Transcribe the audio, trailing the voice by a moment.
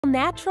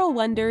Natural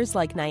wonders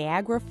like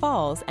Niagara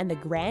Falls and the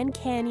Grand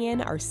Canyon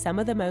are some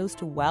of the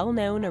most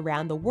well-known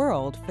around the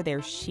world for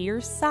their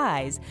sheer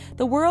size.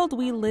 The world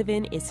we live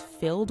in is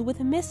filled with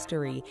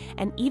mystery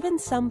and even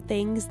some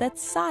things that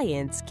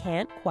science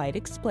can't quite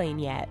explain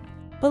yet.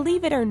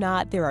 Believe it or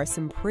not, there are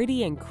some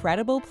pretty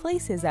incredible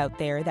places out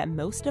there that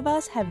most of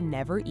us have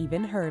never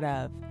even heard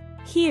of.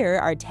 Here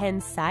are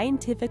 10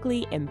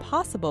 scientifically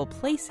impossible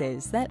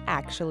places that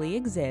actually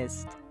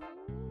exist.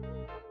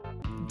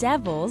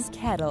 Devil's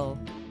Kettle.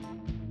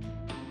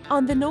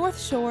 On the north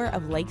shore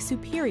of Lake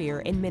Superior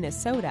in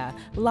Minnesota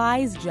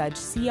lies Judge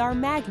C.R.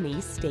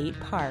 Magny State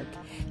Park.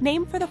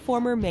 Named for the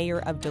former mayor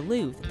of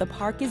Duluth, the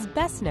park is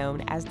best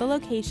known as the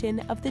location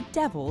of the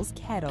Devil's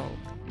Kettle.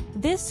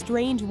 This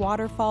strange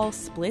waterfall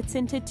splits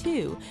into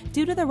two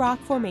due to the rock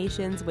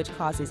formations, which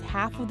causes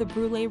half of the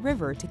Brule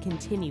River to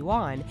continue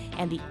on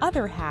and the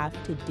other half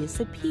to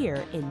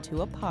disappear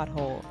into a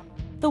pothole.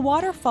 The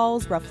water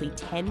falls roughly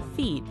 10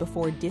 feet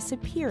before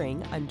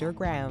disappearing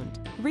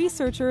underground.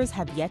 Researchers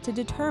have yet to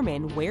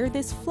determine where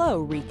this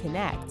flow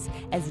reconnects,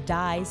 as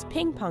dice,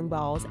 ping pong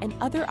balls, and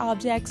other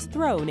objects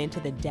thrown into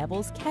the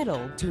Devil's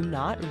Kettle do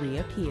not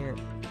reappear.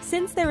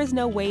 Since there is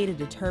no way to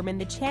determine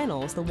the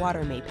channels the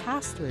water may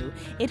pass through,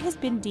 it has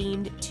been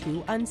deemed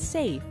too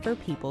unsafe for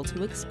people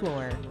to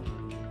explore.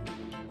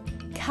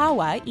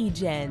 Kawah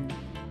Ijen.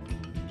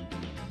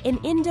 In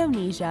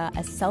Indonesia,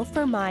 a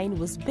sulfur mine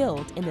was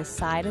built in the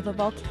side of a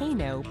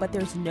volcano, but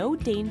there's no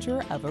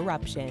danger of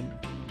eruption.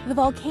 The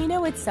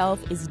volcano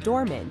itself is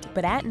dormant,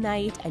 but at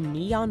night a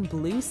neon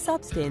blue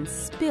substance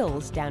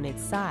spills down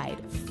its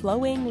side,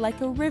 flowing like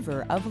a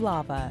river of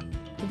lava.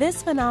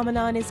 This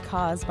phenomenon is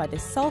caused by the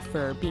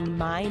sulfur being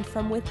mined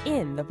from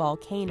within the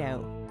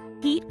volcano.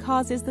 Heat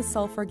causes the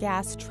sulfur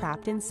gas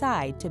trapped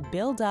inside to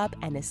build up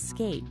and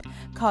escape,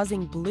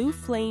 causing blue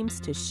flames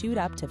to shoot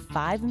up to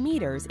 5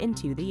 meters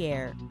into the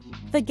air.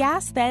 The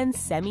gas then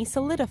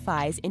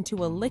semi-solidifies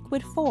into a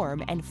liquid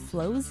form and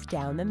flows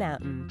down the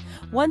mountain.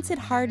 Once it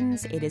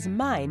hardens, it is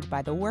mined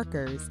by the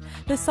workers.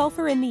 The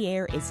sulfur in the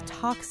air is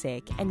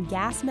toxic, and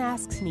gas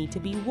masks need to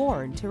be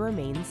worn to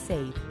remain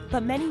safe.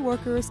 But many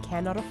workers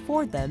cannot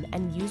afford them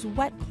and use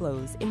wet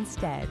clothes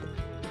instead.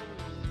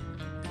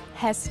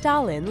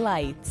 Hessdalen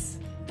Lights.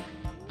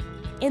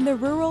 In the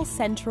rural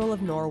central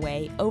of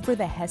Norway, over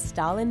the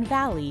Hessdalen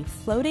Valley,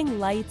 floating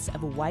lights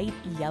of white,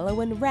 yellow,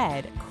 and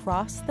red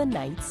cross the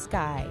night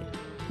sky.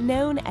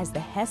 Known as the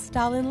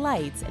Hessdalen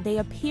Lights, they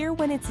appear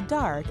when it's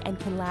dark and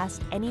can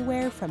last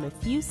anywhere from a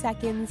few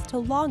seconds to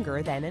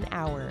longer than an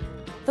hour.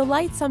 The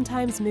lights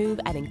sometimes move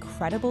at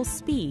incredible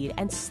speed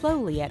and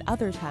slowly at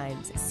other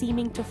times,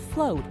 seeming to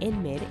float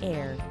in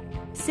mid-air.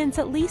 Since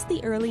at least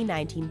the early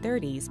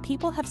 1930s,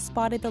 people have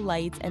spotted the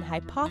lights and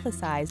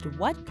hypothesized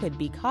what could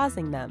be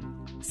causing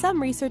them.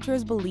 Some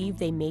researchers believe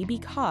they may be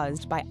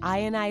caused by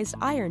ionized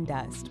iron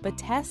dust, but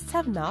tests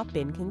have not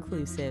been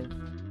conclusive.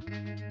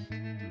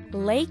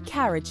 Lake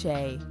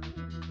Karachay.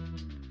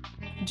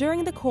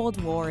 During the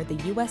Cold War, the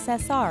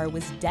USSR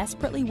was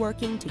desperately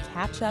working to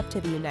catch up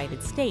to the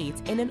United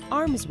States in an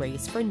arms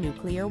race for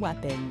nuclear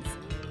weapons.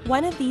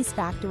 One of these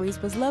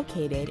factories was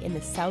located in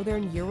the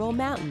southern Ural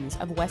Mountains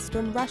of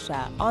western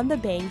Russia on the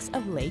banks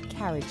of Lake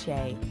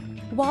Karachay.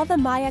 While the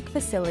Mayak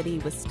facility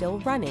was still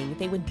running,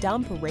 they would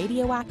dump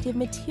radioactive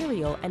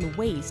material and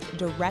waste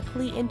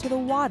directly into the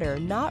water,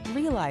 not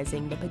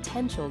realizing the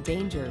potential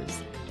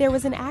dangers. There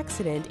was an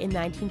accident in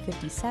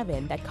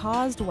 1957 that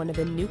caused one of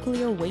the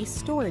nuclear waste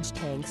storage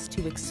tanks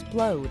to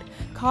explode,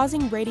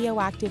 causing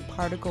radioactive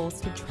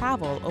particles to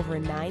travel over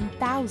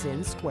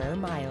 9,000 square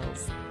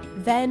miles.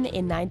 Then,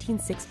 in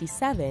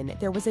 1967,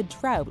 there was a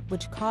drought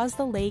which caused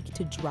the lake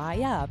to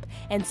dry up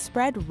and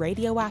spread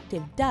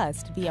radioactive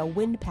dust via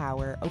wind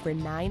power over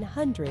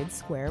 900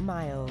 square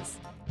miles.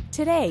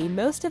 Today,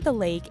 most of the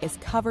lake is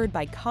covered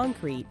by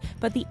concrete,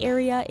 but the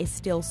area is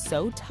still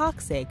so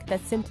toxic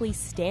that simply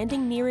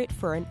standing near it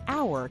for an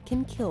hour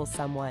can kill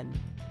someone.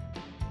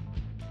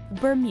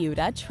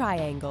 Bermuda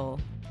Triangle.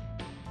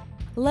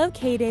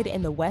 Located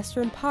in the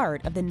western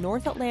part of the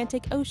North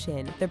Atlantic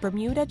Ocean, the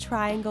Bermuda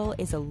Triangle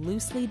is a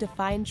loosely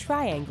defined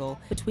triangle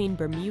between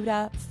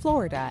Bermuda,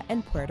 Florida,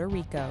 and Puerto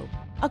Rico.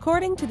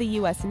 According to the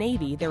U.S.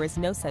 Navy, there is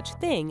no such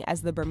thing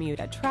as the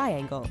Bermuda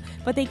Triangle,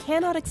 but they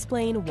cannot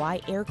explain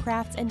why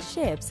aircrafts and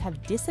ships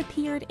have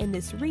disappeared in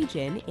this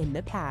region in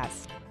the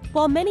past.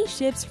 While many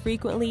ships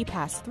frequently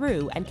pass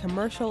through and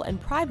commercial and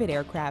private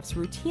aircrafts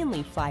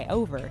routinely fly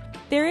over,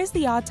 there is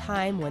the odd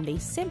time when they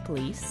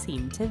simply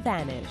seem to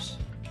vanish.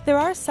 There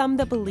are some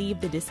that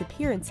believe the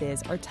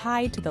disappearances are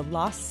tied to the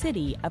lost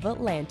city of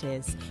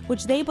Atlantis,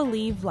 which they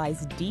believe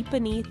lies deep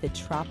beneath the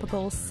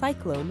tropical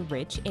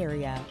cyclone-rich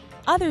area.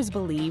 Others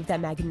believe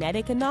that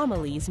magnetic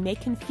anomalies may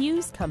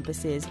confuse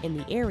compasses in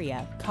the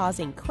area,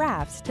 causing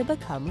crafts to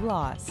become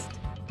lost.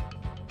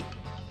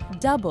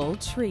 Double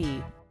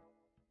Tree.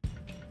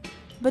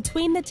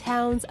 Between the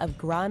towns of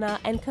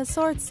Grana and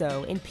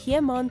Casorzo in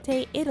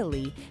Piemonte,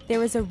 Italy,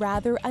 there is a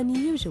rather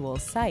unusual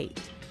sight.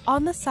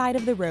 On the side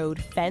of the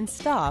road,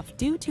 fenced off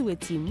due to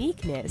its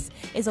uniqueness,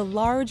 is a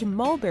large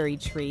mulberry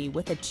tree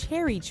with a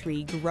cherry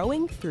tree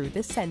growing through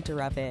the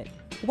center of it.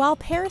 While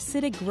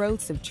parasitic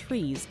growths of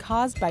trees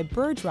caused by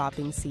bird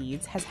dropping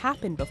seeds has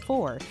happened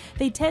before,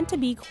 they tend to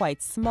be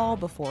quite small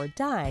before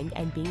dying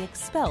and being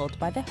expelled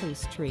by the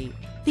host tree.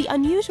 The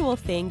unusual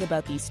thing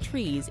about these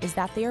trees is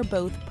that they are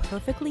both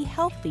perfectly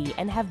healthy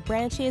and have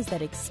branches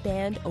that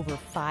expand over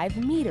 5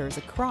 meters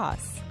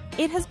across.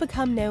 It has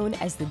become known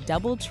as the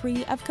double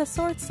tree of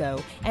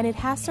Casorzo, and it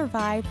has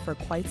survived for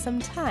quite some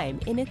time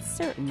in its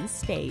certain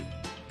state.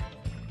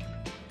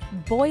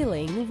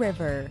 Boiling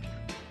river.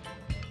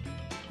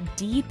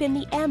 Deep in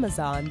the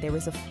Amazon, there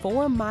is a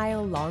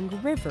 4-mile-long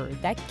river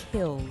that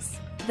kills.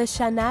 The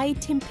Shanai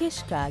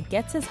Timpishka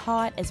gets as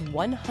hot as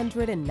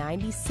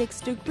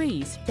 196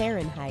 degrees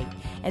Fahrenheit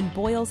and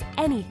boils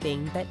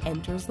anything that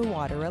enters the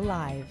water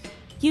alive.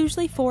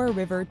 Usually for a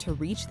river to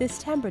reach this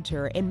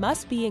temperature, it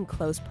must be in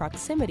close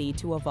proximity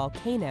to a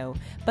volcano,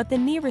 but the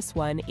nearest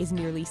one is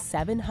nearly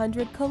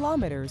 700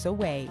 kilometers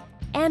away.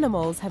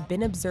 Animals have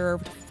been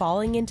observed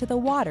falling into the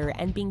water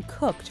and being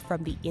cooked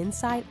from the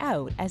inside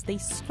out as they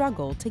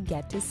struggle to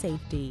get to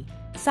safety.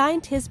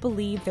 Scientists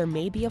believe there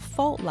may be a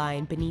fault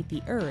line beneath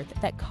the earth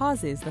that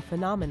causes the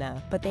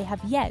phenomena, but they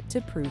have yet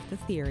to prove the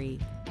theory.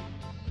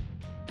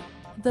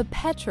 The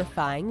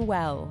petrifying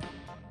well.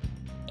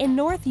 In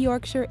North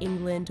Yorkshire,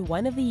 England,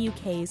 one of the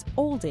UK's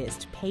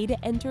oldest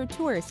pay-to-enter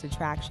tourist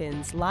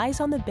attractions lies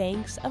on the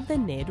banks of the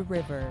Nid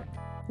River.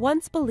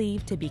 Once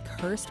believed to be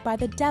cursed by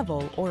the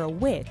devil or a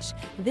witch,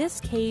 this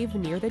cave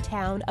near the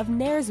town of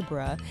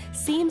Knaresborough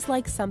seems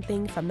like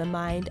something from the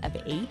mind of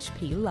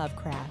H.P.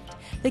 Lovecraft.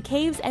 The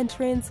cave's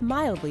entrance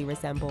mildly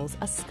resembles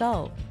a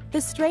skull.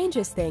 The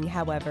strangest thing,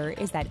 however,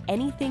 is that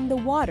anything the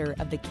water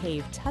of the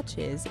cave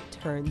touches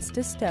turns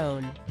to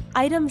stone.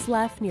 Items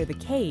left near the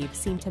cave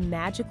seem to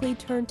magically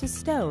turn to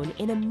stone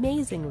in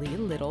amazingly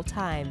little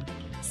time.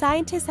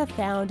 Scientists have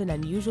found an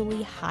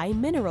unusually high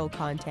mineral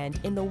content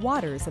in the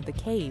waters of the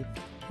cave.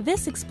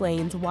 This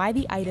explains why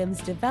the items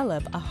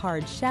develop a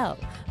hard shell,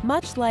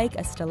 much like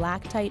a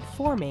stalactite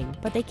forming,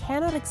 but they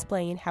cannot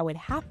explain how it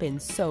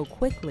happens so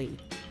quickly.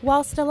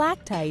 While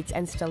stalactites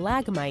and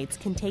stalagmites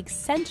can take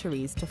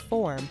centuries to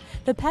form,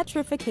 the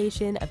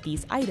petrification of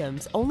these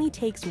items only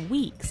takes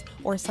weeks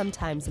or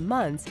sometimes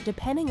months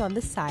depending on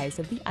the size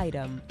of the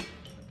item.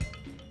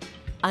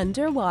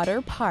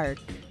 Underwater park.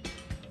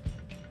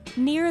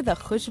 Near the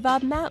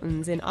Huschwab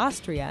Mountains in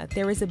Austria,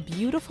 there is a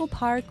beautiful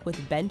park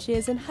with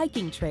benches and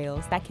hiking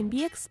trails that can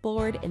be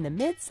explored in the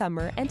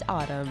midsummer and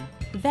autumn.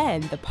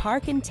 Then, the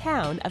park and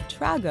town of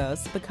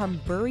Tragos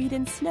become buried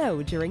in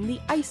snow during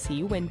the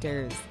icy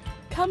winters.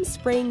 Come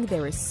spring,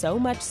 there is so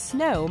much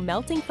snow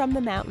melting from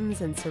the mountains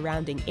and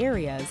surrounding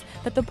areas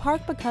that the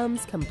park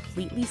becomes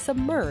completely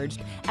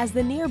submerged as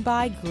the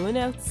nearby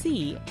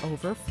Worldletssee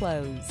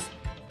overflows.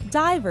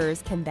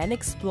 Divers can then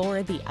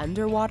explore the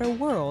underwater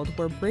world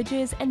where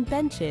bridges and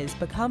benches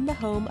become the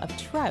home of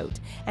trout,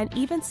 and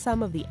even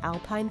some of the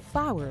alpine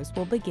flowers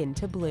will begin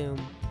to bloom.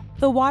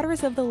 The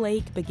waters of the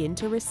lake begin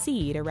to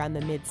recede around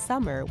the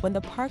midsummer when the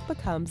park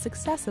becomes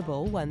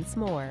accessible once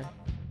more.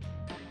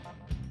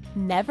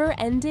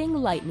 Never-ending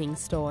lightning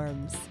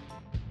storms.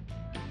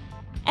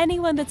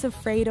 Anyone that's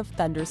afraid of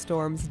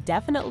thunderstorms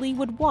definitely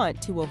would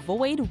want to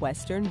avoid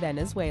western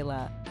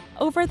Venezuela.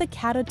 Over the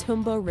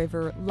Catatumbo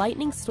River,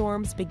 lightning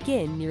storms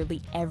begin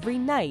nearly every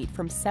night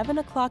from 7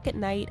 o'clock at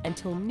night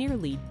until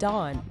nearly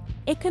dawn.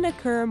 It can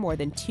occur more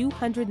than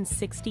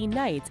 260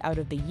 nights out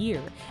of the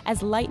year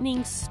as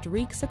lightning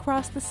streaks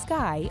across the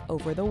sky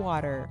over the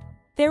water.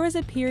 There was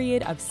a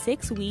period of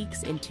 6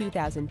 weeks in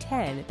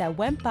 2010 that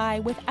went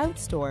by without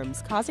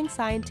storms, causing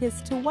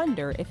scientists to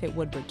wonder if it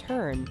would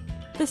return.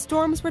 The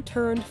storms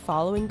returned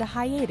following the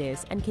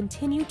hiatus and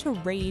continued to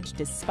rage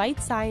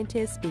despite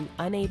scientists being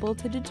unable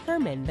to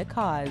determine the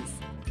cause.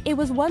 It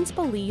was once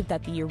believed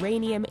that the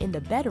uranium in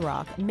the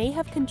bedrock may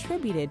have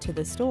contributed to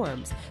the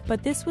storms,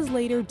 but this was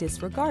later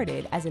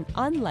disregarded as an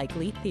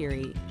unlikely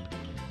theory.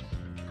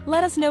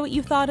 Let us know what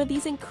you thought of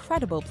these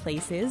incredible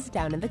places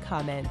down in the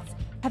comments.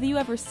 Have you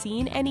ever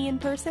seen any in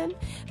person?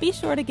 Be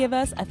sure to give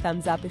us a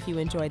thumbs up if you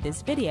enjoyed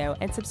this video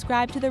and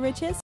subscribe to The Riches